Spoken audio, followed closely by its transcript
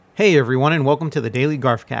Hey everyone, and welcome to the Daily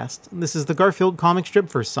Garfcast. This is the Garfield comic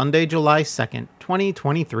strip for Sunday, July 2nd,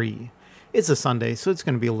 2023. It's a Sunday, so it's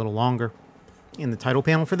going to be a little longer. In the title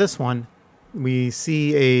panel for this one, we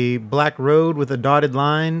see a black road with a dotted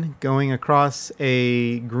line going across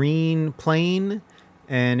a green plain,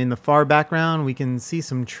 and in the far background we can see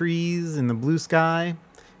some trees in the blue sky.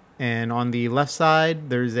 And on the left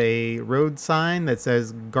side, there's a road sign that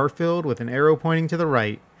says Garfield with an arrow pointing to the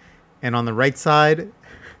right. And on the right side,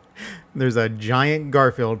 there's a giant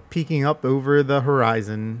Garfield peeking up over the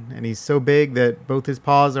horizon, and he's so big that both his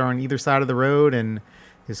paws are on either side of the road, and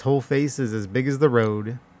his whole face is as big as the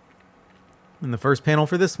road. In the first panel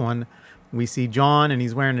for this one, we see John, and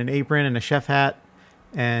he's wearing an apron and a chef hat,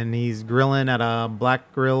 and he's grilling at a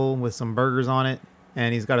black grill with some burgers on it,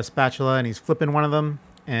 and he's got a spatula, and he's flipping one of them.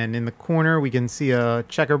 And in the corner, we can see a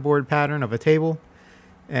checkerboard pattern of a table.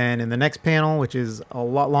 And in the next panel, which is a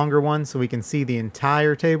lot longer one, so we can see the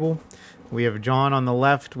entire table, we have John on the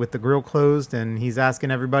left with the grill closed, and he's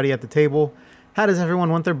asking everybody at the table, how does everyone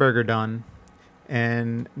want their burger done?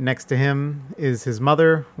 And next to him is his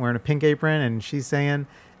mother wearing a pink apron, and she's saying,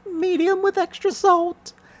 medium with extra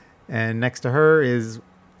salt. And next to her is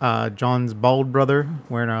John's bald brother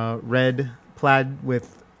wearing a red plaid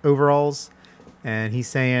with overalls, and he's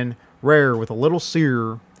saying, rare with a little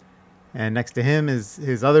sear. And next to him is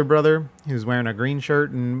his other brother, who's wearing a green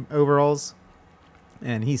shirt and overalls.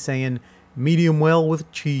 And he's saying, medium well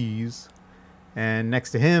with cheese. And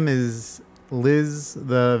next to him is Liz,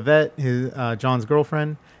 the vet, John's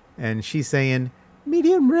girlfriend. And she's saying,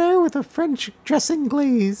 medium rare with a French dressing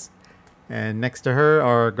glaze. And next to her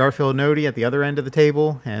are Garfield and Odie at the other end of the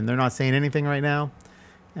table. And they're not saying anything right now.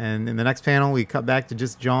 And in the next panel, we cut back to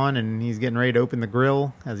just John, and he's getting ready to open the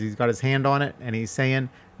grill as he's got his hand on it, and he's saying,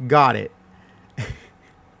 got it.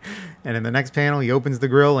 And in the next panel, he opens the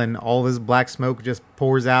grill, and all this black smoke just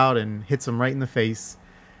pours out and hits him right in the face.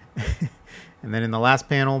 And then in the last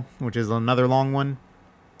panel, which is another long one,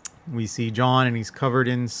 we see John, and he's covered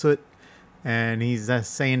in soot, and he's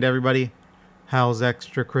saying to everybody, how's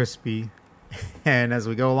extra crispy? And as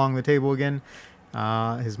we go along the table again,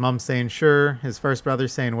 his mom's saying sure, his first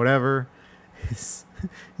brother's saying whatever, his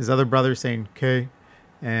other brother's saying okay,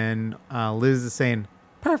 and Liz is saying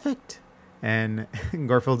perfect, and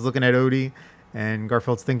Garfield's looking at Odie, and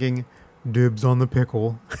Garfield's thinking dibs on the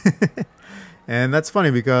pickle. And that's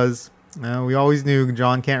funny because we always knew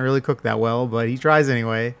John can't really cook that well, but he tries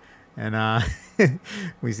anyway. And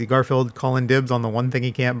we see Garfield calling dibs on the one thing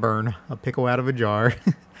he can't burn, a pickle out of a jar.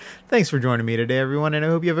 Thanks for joining me today, everyone, and I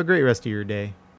hope you have a great rest of your day.